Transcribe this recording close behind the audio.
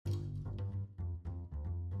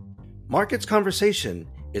Markets Conversation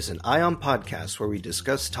is an ION podcast where we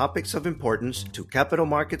discuss topics of importance to capital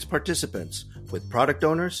markets participants with product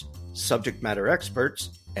owners, subject matter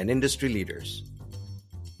experts, and industry leaders.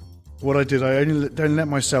 What I did, I only don't let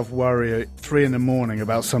myself worry at 3 in the morning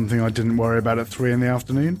about something I didn't worry about at 3 in the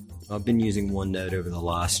afternoon. I've been using OneNote over the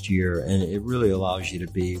last year, and it really allows you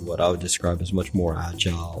to be what I would describe as much more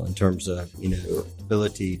agile in terms of,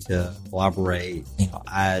 ability to collaborate,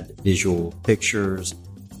 add visual pictures.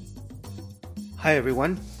 Hi,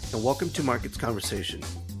 everyone, and welcome to Markets Conversation.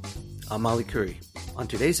 I'm Acuiti. On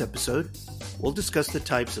today's episode, we'll discuss the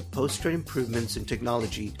types of post-trade improvements in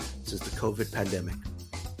technology since the COVID pandemic.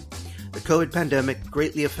 The COVID pandemic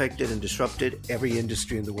greatly affected and disrupted every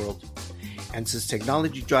industry in the world. And since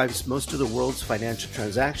technology drives most of the world's financial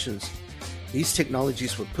transactions, these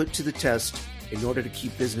technologies were put to the test in order to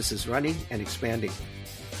keep businesses running and expanding.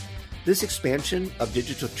 This expansion of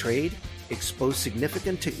digital trade exposed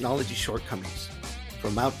significant technology shortcomings,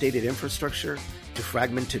 from outdated infrastructure to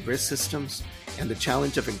fragmented risk systems and the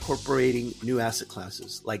challenge of incorporating new asset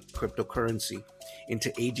classes like cryptocurrency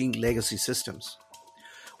into aging legacy systems.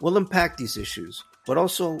 We'll unpack these issues, but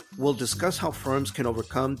also we'll discuss how firms can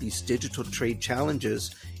overcome these digital trade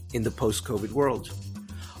challenges in the post-COVID world.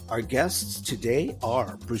 Our guests today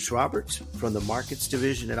are Bruce Roberts from the Markets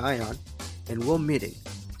Division at ION and Will Mitting,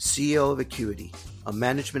 CEO of Acuiti, a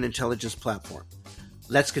management intelligence platform.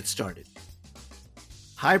 Let's get started.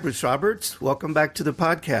 Hi, Bruce Roberts. Welcome back to the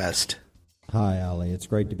podcast. Hi, Ali. It's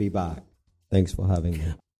great to be back. Thanks for having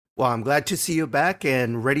me. Well, I'm glad to see you back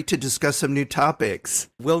and ready to discuss some new topics.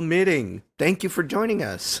 Will Mitting, thank you for joining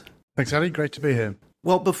us. Thanks, Ali. Great to be here.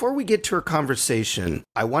 Well, before we get to our conversation,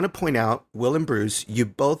 I want to point out, Will and Bruce, you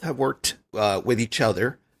both have worked with each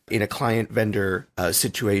other in a client-vendor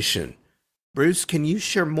situation. Bruce, can you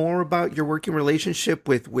share more about your working relationship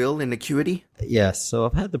with Will and Acuiti? Yes. So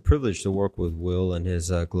I've had the privilege to work with Will and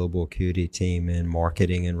his global Acuiti team in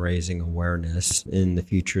marketing and raising awareness in the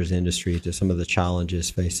futures industry to some of the challenges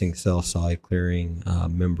facing sell-side clearing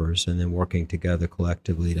members, and then working together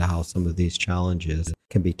collectively to how some of these challenges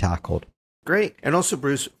can be tackled. Great. And also,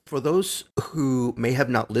 Bruce, for those who may have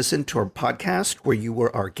not listened to our podcast where you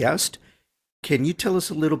were our guest, can you tell us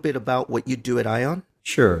a little bit about what you do at ION?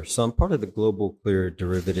 Sure. So I'm part of the Global Clear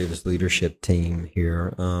Derivatives leadership team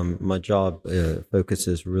here. My job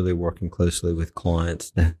focuses really working closely with clients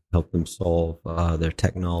to help them solve their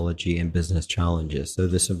technology and business challenges. So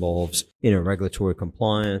this involves, regulatory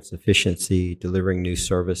compliance, efficiency, delivering new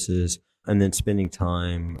services, and then spending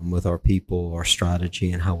time with our people, our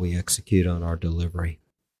strategy, and how we execute on our delivery.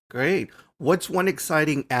 Great. What's one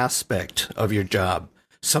exciting aspect of your job?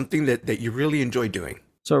 Something that you really enjoy doing?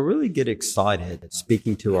 So I really get excited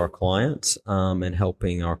speaking to our clients and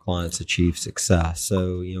helping our clients achieve success.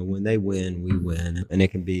 So, when they win, we win. And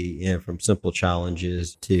it can be from simple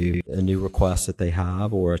challenges to a new request that they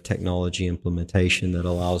have or a technology implementation that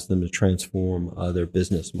allows them to transform their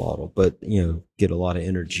business model. But, get a lot of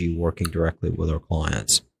energy working directly with our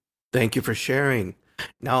clients. Thank you for sharing.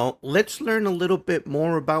 Now, let's learn a little bit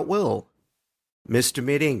more about Will. Mr.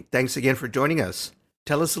 Mitting, thanks again for joining us.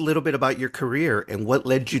 Tell us a little bit about your career and what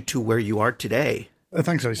led you to where you are today.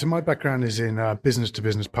 Thanks, Ali. So my background is in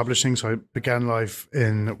business-to-business publishing. So I began life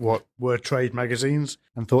in what were trade magazines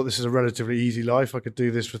and thought this is a relatively easy life. I could do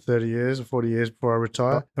this for 30 years or 40 years before I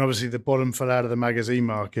retire. And obviously the bottom fell out of the magazine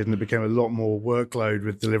market and it became a lot more workload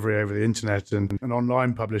with delivery over the internet and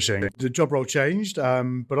online publishing. The job role changed,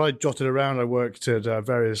 but I jotted around. I worked at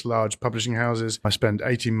various large publishing houses. I spent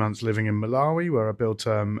 18 months living in Malawi, where I built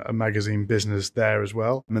a magazine business there as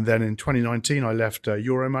well. And then in 2019, I left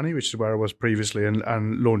Euromoney, which is where I was previously,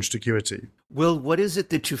 and launched Acuiti. Will, what is it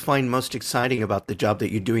that you find most exciting about the job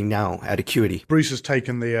that you're doing now at Acuiti? Bruce has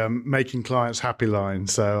taken the making clients happy line,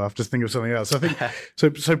 so I have to think of something else. I think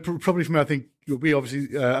so probably for me, I think we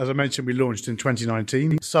obviously, as I mentioned, we launched in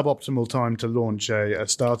 2019. Suboptimal time to launch a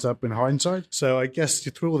startup in hindsight. So I guess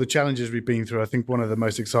through all the challenges we've been through, I think one of the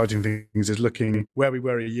most exciting things is looking where we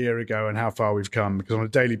were a year ago and how far we've come. Because on a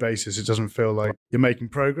daily basis, it doesn't feel like you're making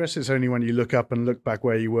progress. It's only when you look up and look back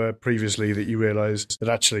where you were previously that you realize that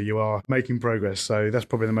actually you are making progress. So that's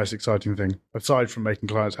probably the most exciting thing, aside from making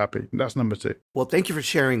clients happy. That's number 2. Well, thank you for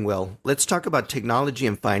sharing, Will. Let's talk about technology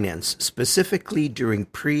and finance, specifically during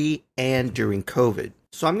pre and during COVID.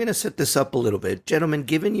 So I'm going to set this up a little bit. Gentlemen,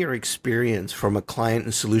 given your experience from a client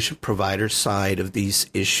and solution provider side of these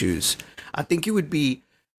issues, I think it would be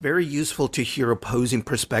very useful to hear opposing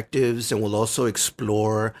perspectives, and we'll also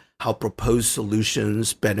explore how proposed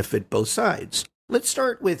solutions benefit both sides. Let's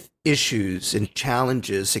start with issues and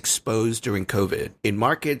challenges exposed during COVID. In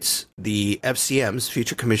markets, the FCMs,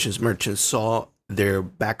 Future Commissions Merchants, saw their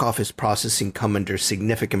back office processing come under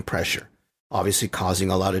significant pressure, obviously causing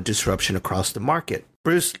a lot of disruption across the market.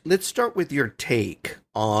 Bruce, let's start with your take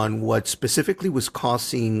on what specifically was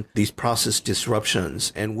causing these process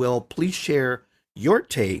disruptions. And Will, please share your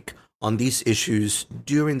take on these issues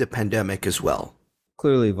during the pandemic as well.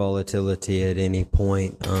 Clearly, volatility at any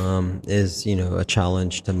point is, a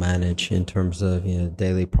challenge to manage in terms of,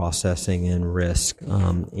 daily processing and risk.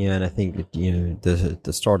 And I think,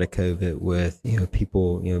 the start of COVID with,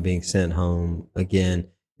 people, being sent home again,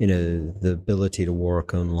 the ability to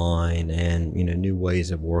work online and, new ways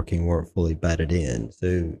of working weren't fully bedded in.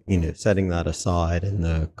 So, setting that aside and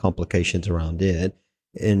the complications around it,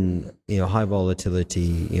 in high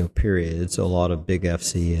volatility periods, a lot of big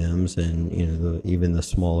FCMs and even the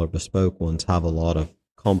smaller bespoke ones have a lot of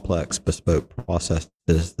complex bespoke processes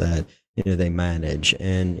that they manage.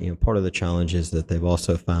 And part of the challenges that they've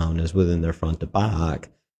also found is within their front to back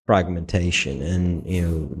fragmentation,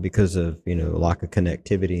 and because of lack of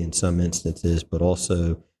connectivity in some instances, but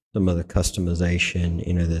also some of the customization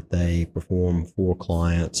that they perform for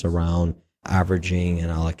clients around averaging and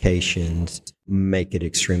allocations make it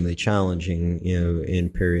extremely challenging, in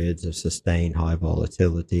periods of sustained high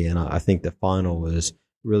volatility. And I think the final is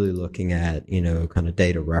really looking at, kind of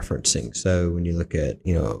data referencing. So when you look at,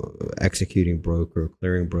 executing broker,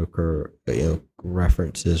 clearing broker,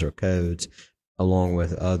 references or codes, along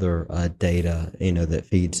with other data, that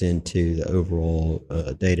feeds into the overall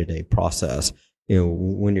day-to-day process.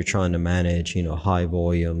 When you're trying to manage, high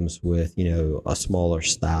volumes with, a smaller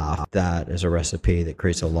staff, that is a recipe that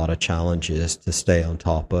creates a lot of challenges to stay on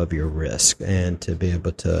top of your risk and to be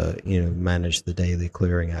able to, manage the daily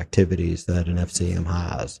clearing activities that an FCM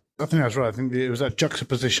has. I think that's right. I think it was that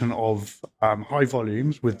juxtaposition of high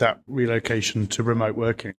volumes with that relocation to remote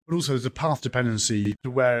working. But also there's a path dependency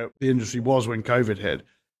to where the industry was when COVID hit,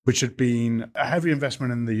 which had been a heavy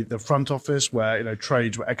investment in the front office where,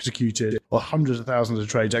 trades were executed, or hundreds of thousands of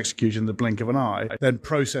trades executed in the blink of an eye, then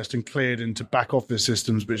processed and cleared into back office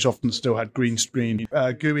systems, which often still had green screen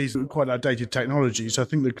GUIs, quite outdated technology. So I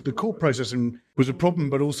think the core processing was a problem,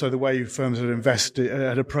 but also the way firms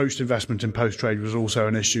had approached investment in post-trade was also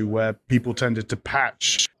an issue where people tended to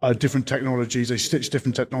patch different technologies. They stitched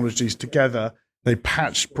different technologies together. They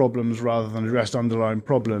patched problems rather than addressed underlying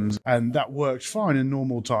problems. And that worked fine in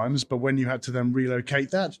normal times. But when you had to then relocate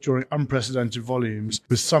that during unprecedented volumes,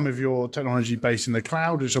 with some of your technology based in the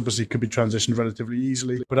cloud, which obviously could be transitioned relatively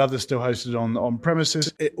easily, but others still hosted on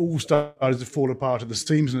premises, it all started to fall apart at the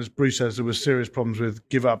seams. And as Bruce says, there were serious problems with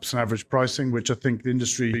give-ups and average pricing, which I think the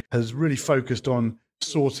industry has really focused on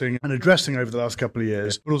sorting and addressing over the last couple of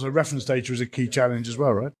years. But also reference data is a key challenge as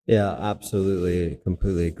well, right? Yeah, absolutely.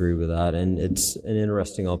 Completely agree with that. And it's an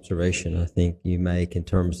interesting observation I think you make in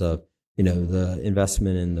terms of, the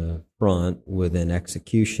investment in the front within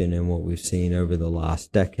execution. And what we've seen over the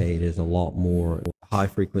last decade is a lot more high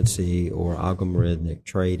frequency or algorithmic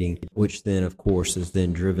trading, which then of course has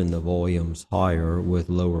then driven the volumes higher with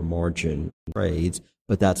lower margin trades.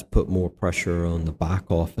 But that's put more pressure on the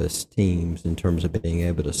back office teams in terms of being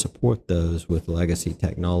able to support those with legacy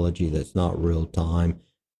technology that's not real time.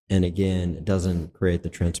 And again, it doesn't create the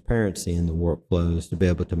transparency in the workflows to be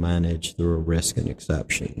able to manage through risk and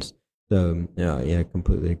exceptions. So, I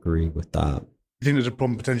completely agree with that. I think there's a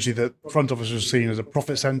problem potentially that front office was seen as a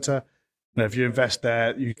profit center. If you invest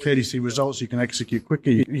there, you clearly see results, you can execute quicker,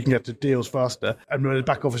 you can get to deals faster. And the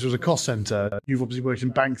back office was a cost center. You've obviously worked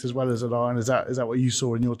in banks as well as at Iron. Is that what you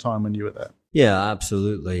saw in your time when you were there? Yeah,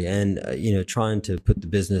 absolutely. And, trying to put the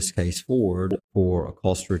business case forward for a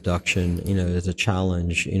cost reduction, is a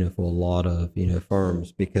challenge, for a lot of,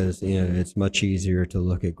 firms because, it's much easier to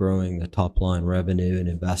look at growing the top line revenue and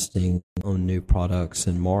investing on new products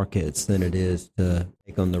and markets than it is to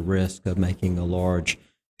take on the risk of making a large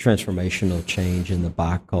transformational change in the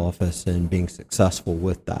back office and being successful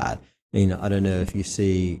with that. I don't know if you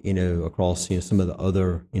see, across, some of the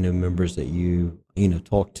other, members that you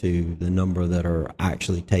talk to, the number that are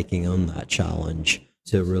actually taking on that challenge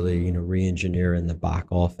to really, re-engineer in the back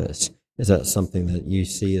office. Is that something that you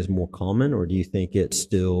see as more common, or do you think it's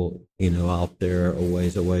still, out there a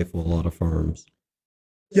ways away for a lot of firms?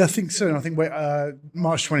 Yeah, I think so. I think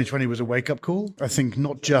March 2020 was a wake-up call. I think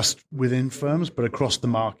not just within firms, but across the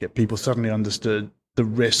market, people suddenly understood the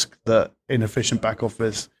risk that inefficient back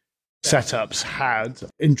office setups had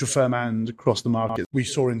intra-firm and across the market. We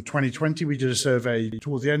saw in 2020, we did a survey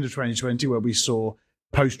towards the end of 2020 where we saw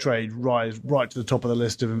post-trade rise right to the top of the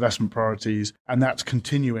list of investment priorities, and that's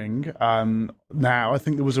continuing now. I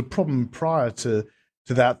think there was a problem prior to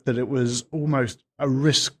that it was almost a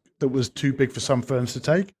risk that was too big for some firms to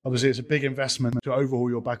take. Obviously, it's a big investment to overhaul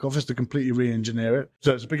your back office, to completely re-engineer it.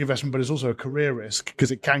 So it's a big investment, but it's also a career risk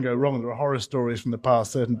because it can go wrong. There are horror stories from the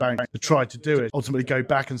past, certain banks that tried to do it, ultimately go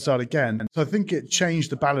back and start again. So I think it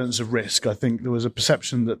changed the balance of risk. I think there was a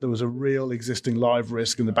perception that there was a real existing live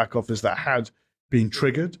risk in the back office that had been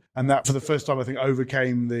triggered, and that for the first time I think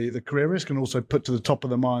overcame the career risk and also put to the top of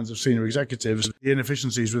the minds of senior executives the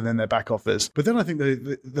inefficiencies within their back office. But then I think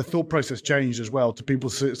the thought process changed as well to people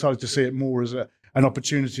started to see it more as an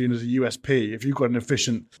opportunity and as a USP. If you've got an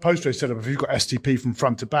efficient post-trade setup, if you've got STP from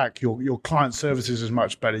front to back, your client services is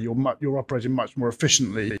much better. You're operating much more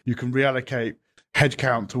efficiently. You can reallocate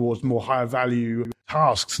headcount towards more higher value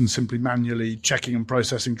tasks and simply manually checking and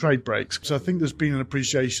processing trade breaks. So I think there's been an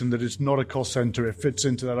appreciation that it's not a cost center. It fits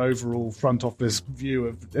into that overall front office view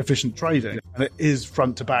of efficient trading. And it is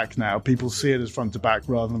front to back now. People see it as front to back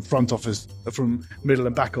rather than front office from middle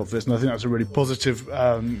and back office. And I think that's a really positive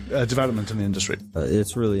development in the industry.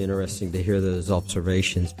 It's really interesting to hear those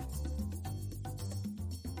observations.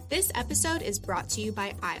 This episode is brought to you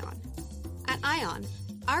by ION. At ION,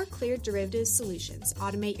 our cleared derivatives solutions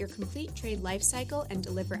automate your complete trade lifecycle and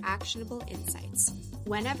deliver actionable insights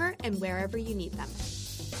whenever and wherever you need them.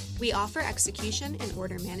 We offer execution and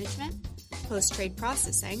order management, post-trade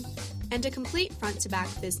processing, and a complete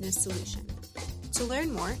front-to-back business solution. To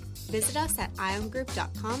learn more, visit us at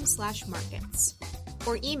iongroup.com/markets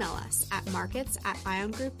or email us at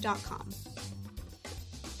markets@iongroup.com.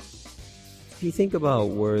 If you think about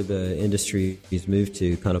where the industry has moved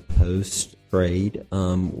to kind of post-trade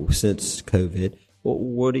since COVID,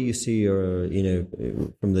 what do you see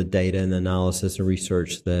from the data and analysis and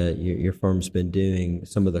research that your firm's been doing,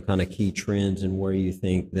 some of the kind of key trends and where you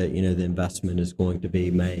think that, the investment is going to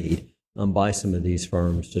be made by some of these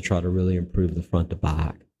firms to try to really improve the front to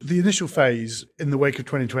back? The initial phase in the wake of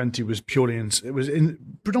 2020 was predominantly in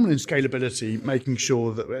scalability, making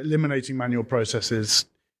sure that we're eliminating manual processes,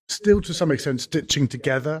 still to some extent stitching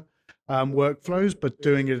together workflows, but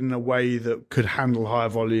doing it in a way that could handle higher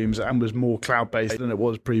volumes and was more cloud-based than it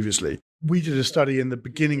was previously. We did a study in the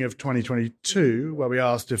beginning of 2022 where we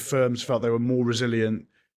asked if firms felt they were more resilient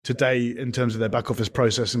today in terms of their back office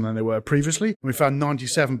processing than they were previously. And we found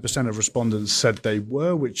 97% of respondents said they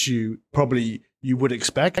were, which you would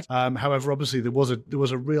expect. However, obviously there was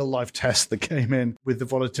a real life test that came in with the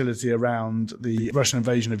volatility around the Russian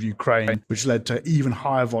invasion of Ukraine, which led to even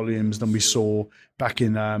higher volumes than we saw back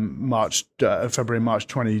in February, March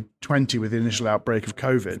 2020 with the initial outbreak of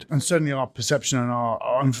COVID. And certainly our perception and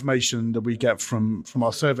our information that we get from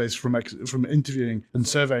our surveys, from interviewing and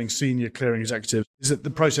surveying senior clearing executives, is that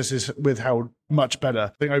the process is withheld much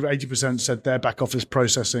better. I think over 80% said their back office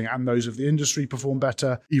processing and those of the industry perform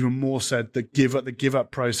better. Even more said that the give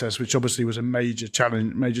up process, which obviously was a major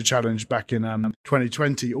challenge back in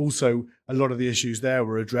 2020. Also, a lot of the issues there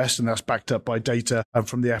were addressed, and that's backed up by data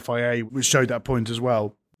from the FIA, which showed that point as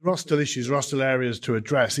well. There are still issues, there are still areas to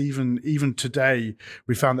address. Even today,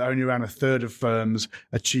 we found that only around a third of firms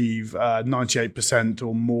achieve 98%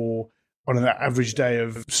 or more on an average day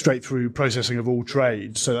of straight through processing of all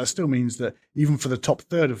trades. So that still means that even for the top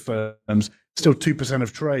third of firms, still 2%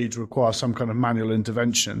 of trades require some kind of manual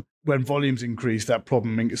intervention. When volumes increase, that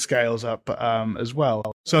problem scales up as well.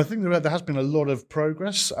 So I think there has been a lot of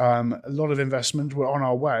progress, a lot of investment. We're on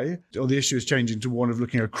our way. Or the issue is changing to one of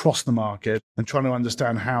looking across the market and trying to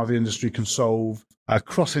understand how the industry can solve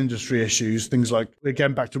cross-industry issues, things like,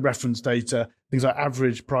 again, back to reference data, things like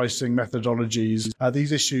average pricing methodologies,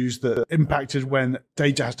 these issues that impacted when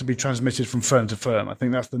data has to be transmitted from firm to firm. I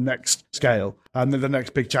think that's the next scale and the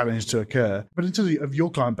next big challenge to occur. But in terms of your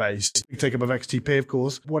client base, big take up of XTP, of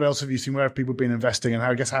course, what else have you seen? Where have people been investing? And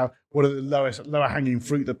what are the lower hanging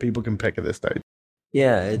fruit that people can pick at this stage?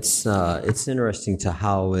 Yeah, it's interesting to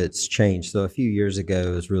how it's changed. So a few years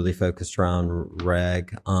ago, it was really focused around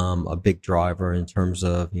reg, a big driver in terms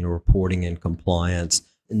of reporting and compliance.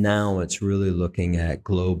 Now it's really looking at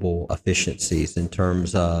global efficiencies in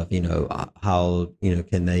terms of how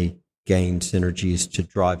can they gain synergies to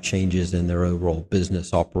drive changes in their overall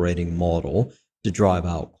business operating model to drive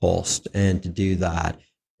out cost, and to do that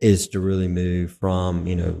is to really move from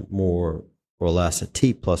more or less a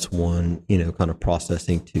T+1, kind of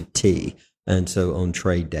processing to T. And so on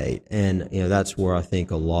trade date. And, that's where I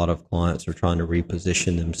think a lot of clients are trying to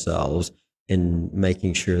reposition themselves in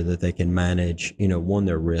making sure that they can manage,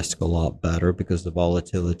 their risk a lot better, because the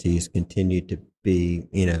volatilities continue to be,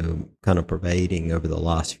 kind of pervading over the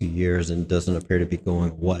last few years and doesn't appear to be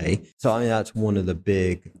going away. So that's one of the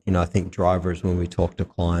big, I think drivers when we talk to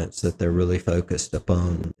clients that they're really focused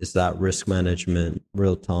upon is that risk management,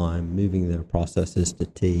 real time, moving their processes to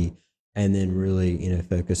T. and then really,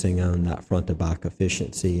 focusing on that front to back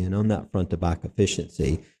efficiency. And on that front to back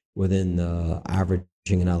efficiency within the averaging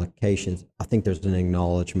and allocations, I think there's an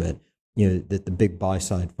acknowledgement, that the big buy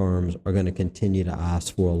side firms are going to continue to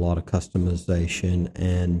ask for a lot of customization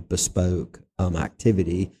and bespoke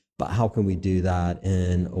activity. But how can we do that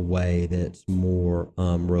in a way that's more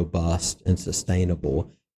robust and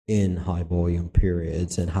sustainable in high volume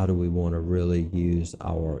periods? And how do we want to really use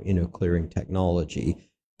our, clearing technology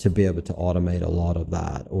to be able to automate a lot of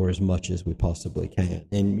that, or as much as we possibly can?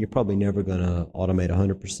 And you're probably never going to automate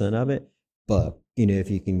 100% of it, but,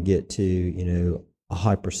 if you can get to, a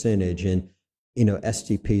high percentage, and,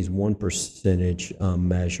 STP's 1%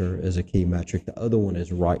 measure is a key metric. The other one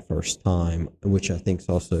is right first time, which I think is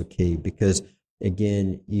also key, because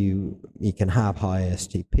again, you can have high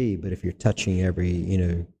STP, but if you're touching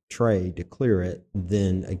every, trade to clear it,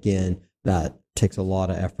 then again, that takes a lot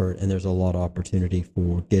of effort and there's a lot of opportunity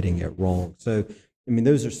for getting it wrong. So,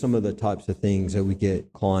 those are some of the types of things that we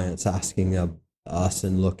get clients asking of us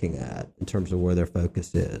and looking at in terms of where their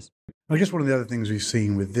focus is. I guess one of the other things we've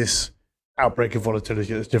seen with this outbreak of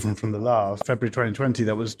volatility that's different from the last, February 2020,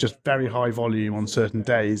 that was just very high volume on certain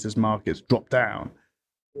days as markets dropped down.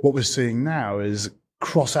 What we're seeing now is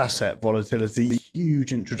cross-asset volatility, huge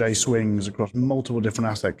intraday swings across multiple different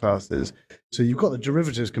asset classes. So you've got the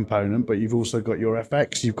derivatives component, but you've also got your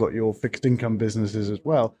FX, you've got your fixed income businesses as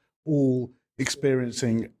well, all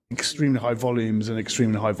experiencing extremely high volumes and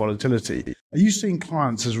extremely high volatility. Are you seeing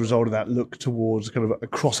clients as a result of that look towards kind of a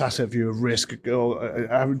cross-asset view of risk, or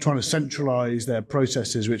trying to centralize their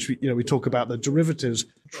processes, which we talk about the derivatives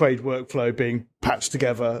trade workflow being patched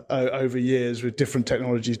together over years with different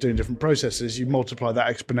technologies doing different processes? You multiply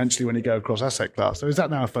that exponentially when you go across asset class. So is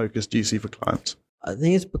that now a focus, do you see, for clients? I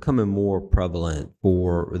think it's becoming more prevalent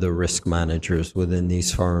for the risk managers within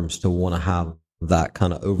these firms to want to have that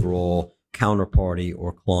kind of overall counterparty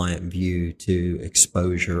or client view to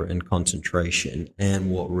exposure and concentration and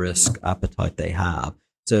what risk appetite they have.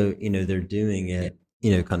 So, they're doing it,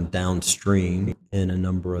 kind of downstream in a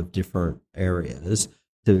number of different areas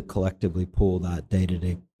to collectively pull that data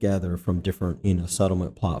together from different,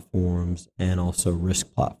 settlement platforms and also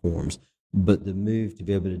risk platforms. But the move to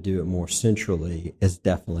be able to do it more centrally is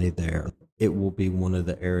definitely there. It will be one of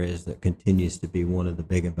the areas that continues to be one of the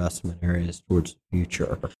big investment areas towards the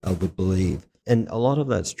future, I would believe. And a lot of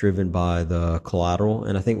that's driven by the collateral.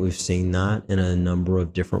 And I think we've seen that in a number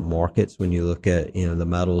of different markets when you look at, the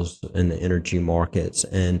metals and the energy markets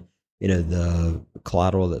and, the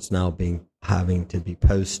collateral that's now having to be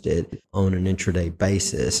posted on an intraday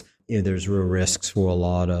basis. There's real risks for a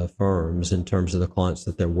lot of firms in terms of the clients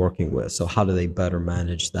that they're working with. So how do they better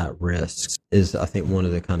manage that risk is, I think, one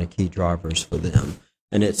of the kind of key drivers for them.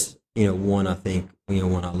 And it's, one, I think,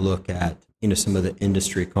 when I look at, some of the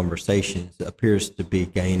industry conversations, it appears to be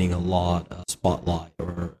gaining a lot of spotlight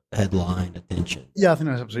or headline attention. Yeah, I think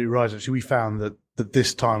that's absolutely right. Actually, we found that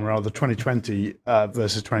this time around, the 2020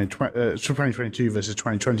 versus 2022 versus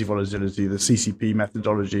 2020 volatility, the CCP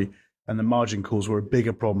methodology and the margin calls were a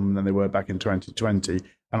bigger problem than they were back in 2020.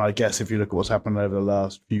 And I guess if you look at what's happened over the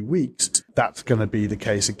last few weeks, that's going to be the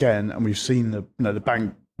case again. And we've seen the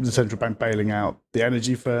central bank bailing out the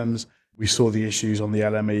energy firms. We saw the issues on the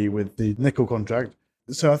LME with the nickel contract.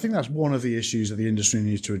 So I think that's one of the issues that the industry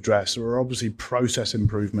needs to address. There are obviously process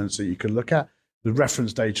improvements that you can look at. The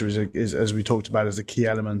reference data is as we talked about, is a key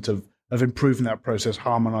element of improving that process,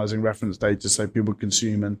 harmonizing reference data so people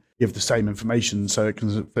consume and give the same information so it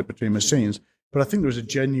can fit between machines. But I think there's a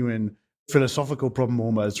genuine philosophical problem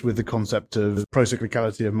almost with the concept of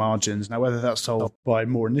procyclicality of margins. Now, whether that's solved by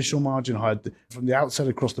more initial margin, higher from the outset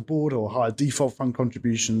across the board, or higher default fund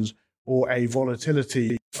contributions, or a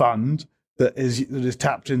volatility fund that is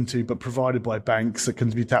tapped into but provided by banks that can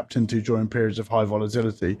be tapped into during periods of high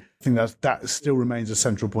volatility. I think that still remains a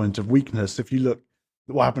central point of weakness. If you look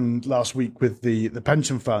at what happened last week with the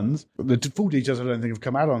pension funds, the full details I don't think have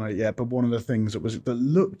come out on it yet, but one of the things that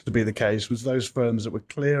looked to be the case was those firms that were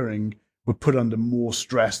clearing were put under more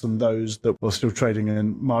stress than those that were still trading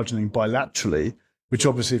and margining bilaterally, which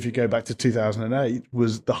obviously, if you go back to 2008,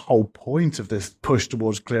 was the whole point of this push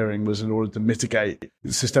towards clearing, was in order to mitigate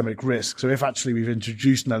systemic risk. So if actually we've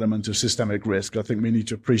introduced an element of systemic risk, I think we need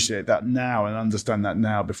to appreciate that now and understand that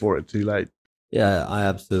now before it's too late. Yeah, I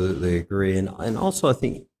absolutely agree. And also I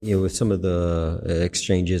think, with some of the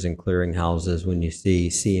exchanges and clearing houses, when you see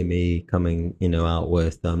CME coming, out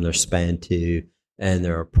with their span 2 and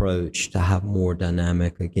their approach to have more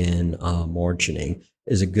dynamic, again, margining,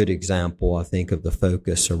 is a good example, I think, of the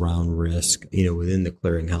focus around risk, within the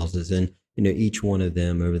clearing houses. And each one of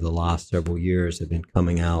them over the last several years have been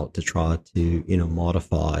coming out to try to,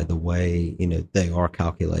 modify the way, they are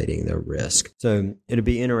calculating their risk. So it'll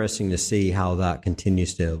be interesting to see how that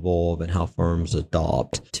continues to evolve and how firms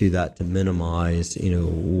adopt to that to minimize,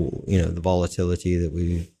 the volatility that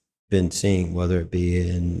we've been seeing, whether it be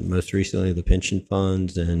in most recently the pension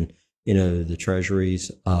funds and, the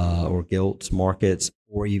treasuries or gilts markets,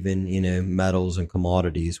 or even, metals and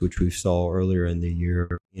commodities, which we saw earlier in the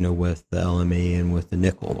year, with the LME and with the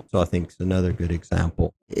nickel. So I think it's another good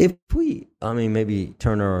example. If we, maybe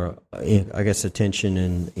turn our, attention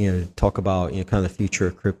and, talk about, kind of the future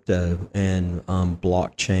of crypto and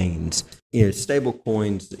blockchains. Stable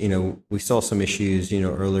coins, we saw some issues,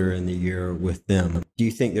 earlier in the year with them. Do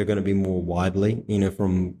you think they're going to be more widely,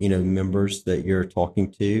 from, members that you're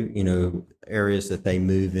talking to, areas that they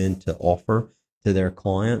move in to offer to their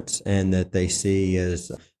clients and that they see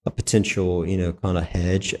as a potential, kind of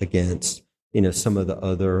hedge against, some of the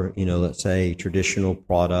other, let's say traditional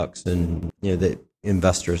products and, that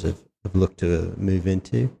investors have looked to move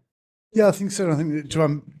into? Yeah, I think so. I think to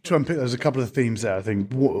unpick, there's a couple of themes there. I think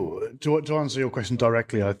to answer your question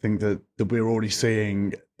directly, I think that we're already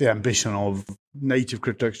seeing the ambition of native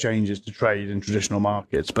crypto exchanges to trade in traditional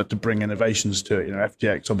markets, but to bring innovations to it.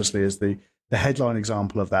 FTX obviously is the headline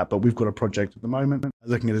example of that, but we've got a project at the moment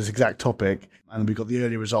looking at this exact topic, and we've got the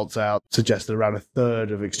early results out, suggest that around a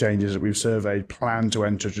third of exchanges that we've surveyed plan to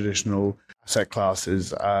enter traditional asset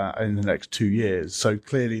classes in the next 2 years. So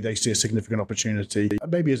clearly they see a significant opportunity,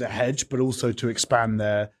 maybe as a hedge, but also to expand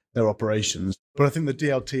their operations. But I think the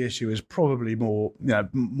DLT issue is probably more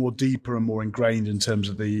deeper and more ingrained in terms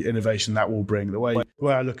of the innovation that will bring. The way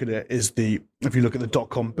I look at it is if you look at the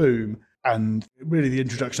dot-com boom, and really the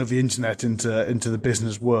introduction of the internet into the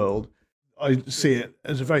business world, I see it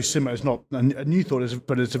as a very similar, it's not a new thought,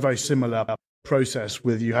 but it's a very similar process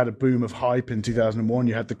with you had a boom of hype in 2001,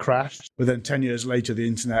 you had the crash, but then 10 years later, the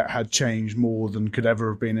internet had changed more than could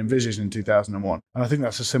ever have been envisaged in 2001. And I think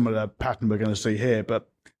that's a similar pattern we're going to see here, but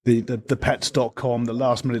the pets.com, the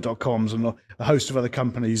lastminute.coms, and a host of other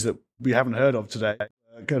companies that we haven't heard of today,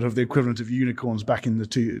 kind of the equivalent of unicorns back in the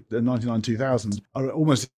 2000s, are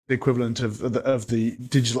almost the equivalent of the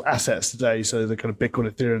digital assets today. So the kind of Bitcoin,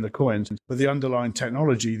 Ethereum, the coins. But the underlying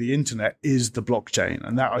technology, the internet, is the blockchain.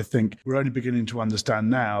 And that, I think, we're only beginning to understand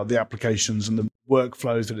now, the applications and the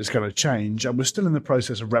workflows that it's going to change. And we're still in the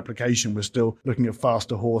process of replication. We're still looking at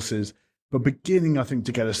faster horses, but beginning, I think,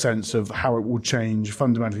 to get a sense of how it will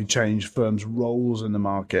fundamentally change firms' roles in the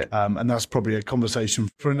market. And that's probably a conversation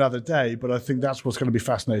for another day. But I think that's what's going to be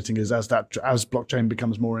fascinating is as blockchain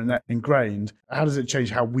becomes more ingrained, how does it change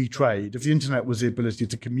how we trade? If the internet was the ability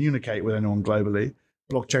to communicate with anyone globally,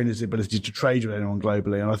 blockchain is the ability to trade with anyone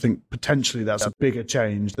globally. And I think potentially that's a bigger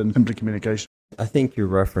change than simply communication. I think your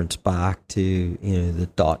reference back to the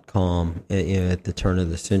 .com at the turn of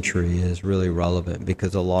the century is really relevant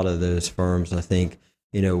because a lot of those firms, I think,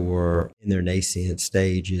 were in their nascent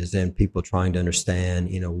stages and people trying to understand,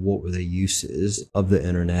 what were the uses of the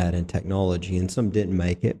internet and technology, and some didn't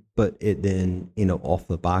make it, but it then, off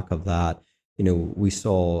the back of that, we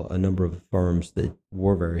saw a number of firms that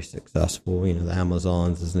were very successful, the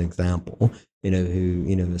Amazons as an example,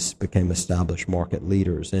 who, became established market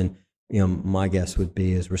leaders. And my guess would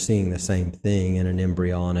be is we're seeing the same thing in an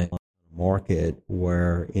embryonic market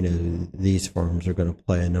where, these firms are going to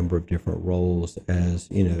play a number of different roles as,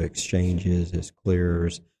 exchanges, as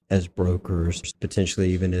clearers, as brokers, potentially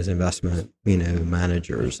even as investment,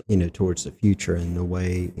 managers, towards the future. And the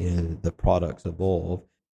way, the products evolve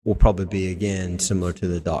will probably be, again, similar to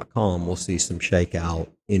the .com. We'll see some shakeout,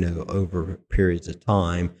 over periods of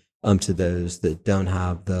time. To those that don't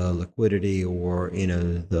have the liquidity or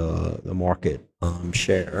the market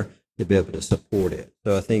share to be able to support it.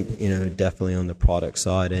 So I think definitely on the product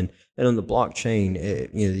side and on the blockchain,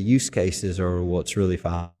 the use cases are what's really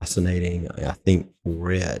fascinating. I think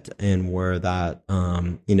for it and where that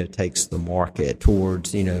takes the market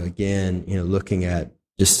towards again looking at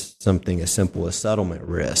just something as simple as settlement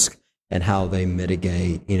risk. And how they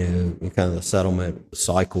mitigate, kind of the settlement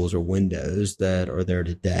cycles or windows that are there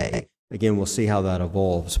today. Again, we'll see how that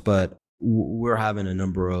evolves, but we're having a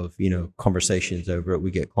number of, conversations over it.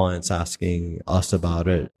 We get clients asking us about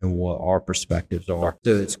it and what our perspectives are.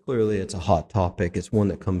 So it's a hot topic. It's one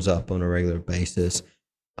that comes up on a regular basis.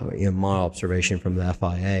 My observation from the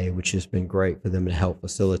FIA, which has been great for them to help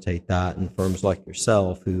facilitate that, and firms like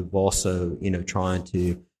yourself who've also, trying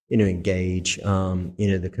to engage,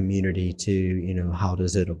 the community to, how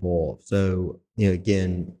does it evolve? So,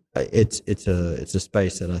 again, it's a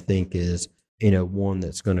space that I think is, one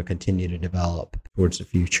that's going to continue to develop towards the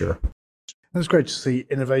future. It's great to see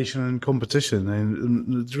innovation and competition. And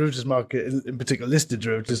the derivatives market, in particular listed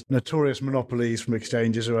derivatives, notorious monopolies from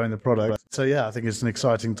exchanges who own the product. So yeah, I think it's an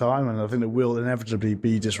exciting time, and I think there will inevitably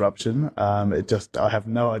be disruption. I have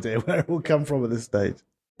no idea where it will come from at this stage.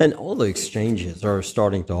 And all the exchanges are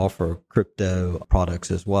starting to offer crypto products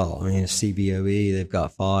as well. I mean, CBOE, they've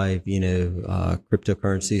got 5,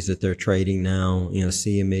 cryptocurrencies that they're trading now.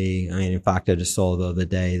 CME. I mean, in fact, I just saw the other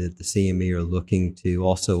day that the CME are looking to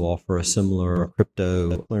also offer a similar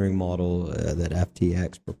crypto clearing model that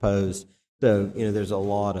FTX proposed. So, there's a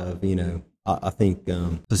lot of, I think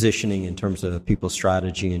positioning in terms of people's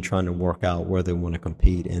strategy and trying to work out where they want to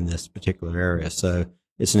compete in this particular area. So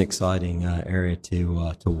it's an exciting area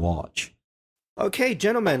to watch. Okay,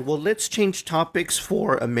 gentlemen. Well, let's change topics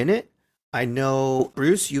for a minute. I know,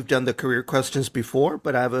 Bruce, you've done the career questions before,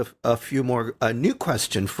 but I have a few more. A new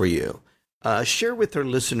question for you. Share with our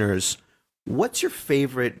listeners, what's your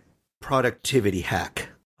favorite productivity hack?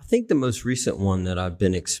 I think the most recent one that I've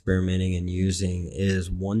been experimenting and using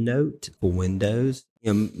is OneNote for Windows.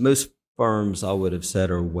 Most firms, I would have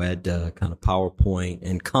said, are wed to kind of PowerPoint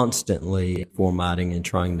and constantly formatting and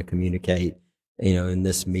trying to communicate, in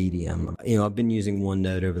this medium. I've been using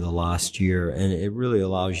OneNote over the last year, and it really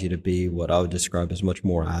allows you to be what I would describe as much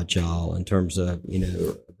more agile in terms of,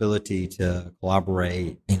 ability to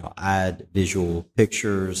collaborate, add visual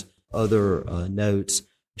pictures, other notes,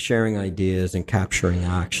 sharing ideas and capturing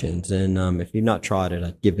actions. And if you've not tried it,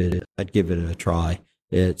 I'd give it a try.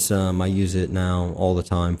 It's I use it now all the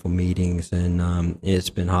time for meetings, and it's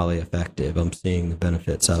been highly effective. I'm seeing the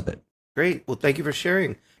benefits of it. Great. Well, thank you for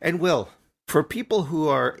sharing. And Will, for people who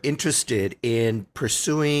are interested in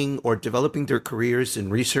pursuing or developing their careers in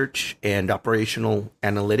research and operational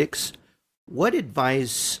analytics, what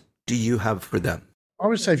advice do you have for them? I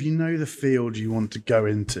would say if you know the field you want to go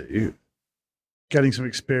into, getting some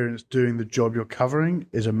experience doing the job you're covering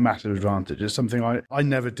is a massive advantage. It's something I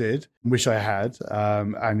never did, wish I had.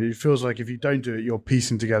 And it feels like if you don't do it, you're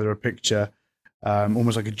piecing together a picture,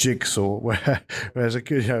 almost like a jigsaw, whereas an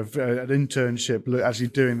internship, actually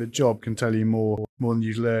doing the job can tell you more than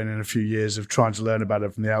you learn in a few years of trying to learn about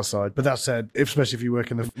it from the outside. But that said, especially if you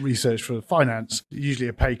work in the research for finance, usually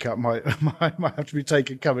a pay cut might have to be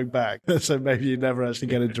taken coming back. So maybe you never actually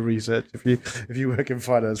get into research if you work in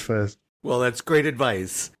finance first. Well, that's great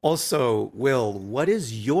advice. Also, Will, what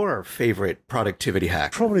is your favorite productivity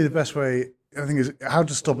hack? Probably the best way, I think, is how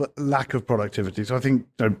to stop lack of productivity. So I think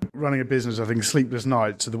running a business, I think sleepless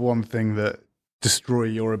nights are the one thing that destroy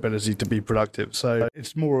your ability to be productive. So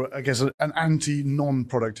it's more, I guess, an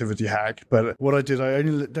anti-non-productivity hack. But what I did, I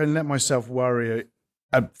only don't let myself worry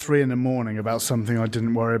at 3 a.m. about something I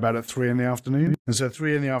didn't worry about at 3 p.m. And so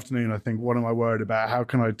 3 p.m, I think, what am I worried about? How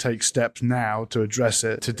can I take steps now to address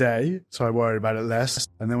it today? So I worry about it less.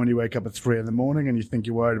 And then when you wake up at 3 a.m. and you think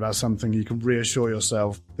you're worried about something, you can reassure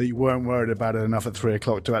yourself that you weren't worried about it enough at 3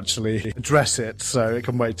 o'clock to actually address it. So it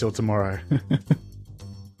can wait till tomorrow.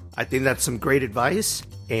 I think that's some great advice,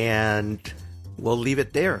 and we'll leave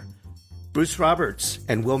it there. Bruce Roberts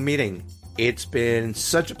and Will Meeting, it's been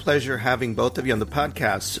such a pleasure having both of you on the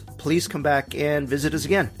podcast. Please come back and visit us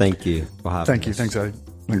again. Thank you for having us. Thank you. Thanks, Eddie.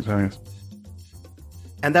 Thanks for having us.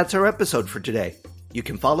 And that's our episode for today. You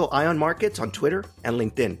can follow Ion Markets on Twitter and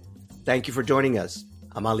LinkedIn. Thank you for joining us.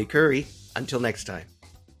 I'm Ali Curry. Until next time.